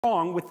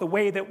wrong with the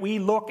way that we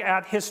look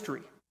at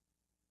history.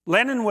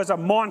 Lenin was a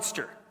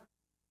monster.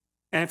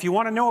 And if you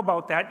want to know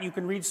about that, you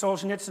can read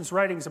Solzhenitsyn's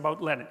writings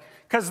about Lenin.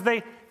 Because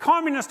the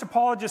communist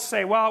apologists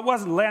say, well, it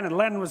wasn't Lenin.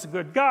 Lenin was a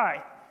good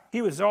guy.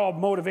 He was all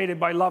motivated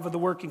by love of the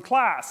working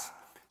class.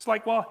 It's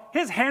like, well,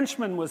 his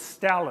henchman was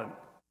Stalin.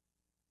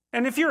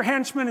 And if your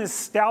henchman is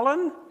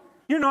Stalin,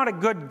 you're not a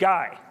good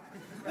guy.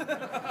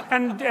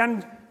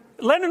 and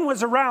Lenin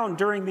was around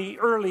during the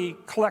early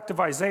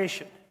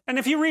collectivization. And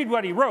if you read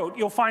what he wrote,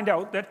 you'll find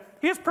out that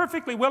he was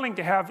perfectly willing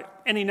to have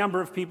any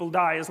number of people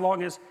die as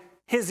long as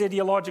his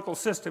ideological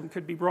system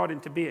could be brought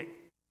into being.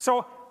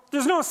 So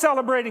there's no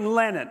celebrating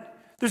Lenin.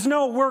 There's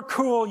no we're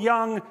cool,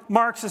 young,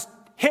 Marxist,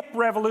 hip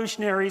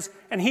revolutionaries,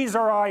 and he's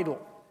our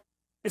idol.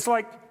 It's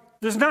like,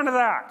 there's none of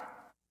that.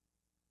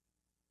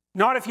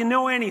 Not if you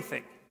know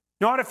anything.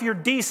 Not if you're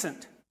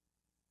decent.